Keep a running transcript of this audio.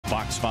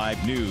Fox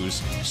 5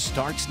 News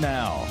starts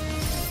now.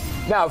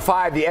 Now at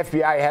 5, the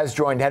FBI has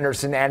joined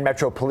Henderson and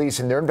Metro Police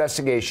in their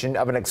investigation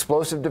of an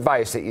explosive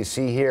device that you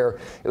see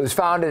here. It was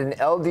found at an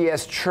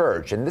LDS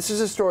church, and this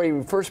is a story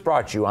we first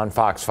brought you on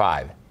Fox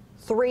 5.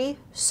 3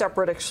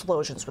 separate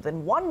explosions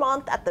within 1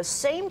 month at the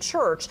same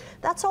church.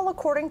 That's all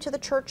according to the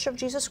Church of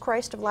Jesus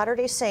Christ of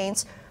Latter-day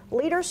Saints.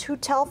 Leaders who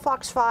tell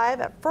Fox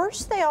 5 at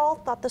first they all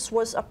thought this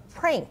was a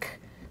prank.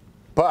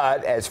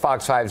 But as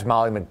Fox 5's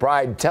Molly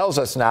McBride tells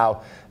us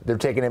now, they're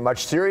taking it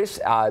much serious.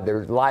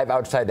 They're live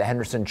outside the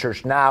Henderson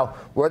Church now,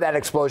 where that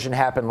explosion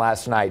happened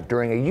last night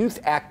during a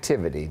youth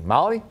activity.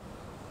 Molly?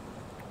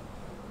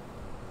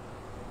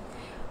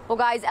 Well,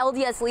 guys,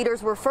 LDS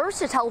leaders were first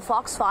to tell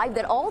Fox 5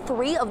 that all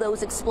 3 of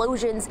those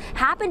explosions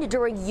happened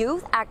during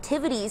youth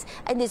activities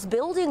in this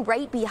building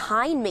right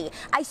behind me.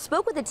 I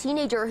spoke with a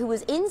teenager who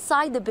was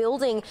inside the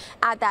building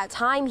at that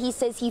time. He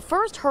says he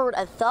first heard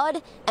a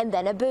thud and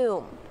then a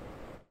boom.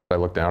 I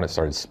looked down, it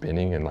started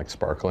spinning and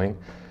sparkling,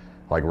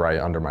 right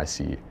under my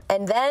seat.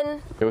 And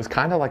then it was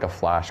kind of like a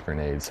flash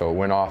grenade. So it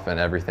went off and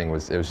it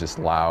was just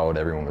loud.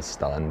 Everyone was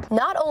stunned.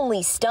 Not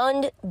only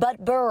stunned,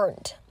 but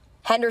burned.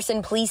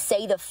 Henderson police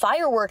say the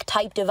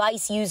firework-type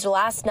device used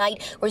last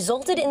night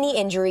resulted in the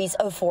injuries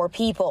of 4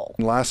 people.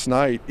 Last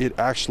night, it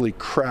actually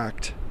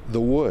cracked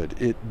the wood.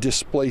 It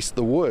displaced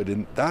the wood,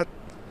 and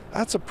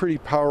that's a pretty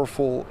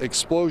powerful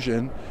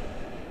explosion.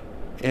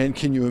 And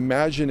can you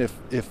imagine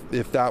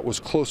if that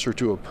was closer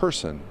to a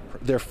person?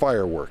 They're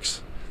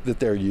fireworks that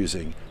they're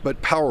using,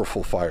 but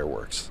powerful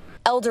fireworks.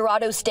 El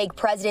Dorado Stake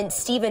President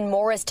Stephen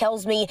Morris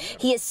tells me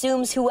he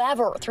assumes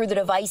whoever threw the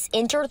device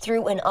entered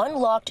through an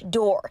unlocked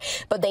door,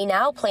 but they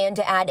now plan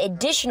to add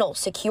additional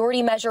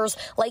security measures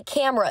like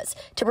cameras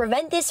to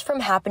prevent this from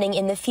happening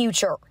in the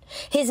future.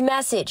 His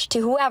message to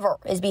whoever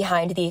is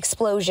behind the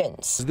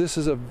explosions. This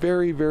is a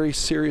very, very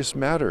serious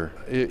matter.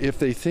 If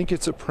they think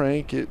it's a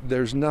prank,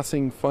 there's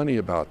nothing funny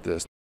about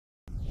this.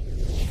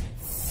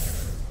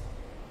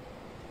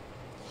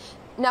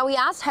 Now, we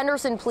asked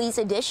Henderson police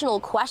additional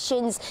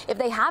questions if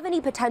they have any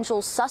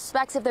potential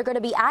suspects, if they're going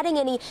to be adding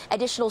any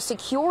additional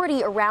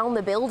security around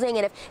the building,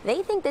 and if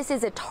they think this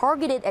is a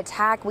targeted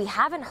attack. We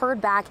haven't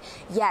heard back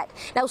yet.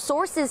 Now,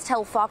 sources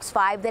tell Fox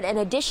 5 that an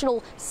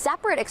additional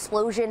separate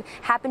explosion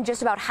happened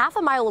just about half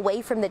a mile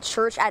away from the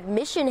church at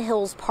Mission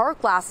Hills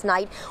Park last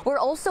night. We're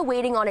also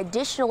waiting on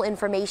additional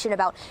information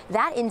about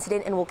that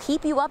incident, and we'll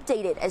keep you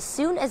updated as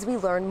soon as we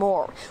learn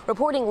more.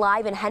 Reporting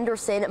live in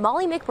Henderson,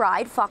 Molly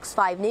McBride, Fox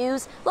 5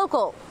 News,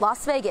 local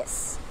Las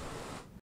Vegas.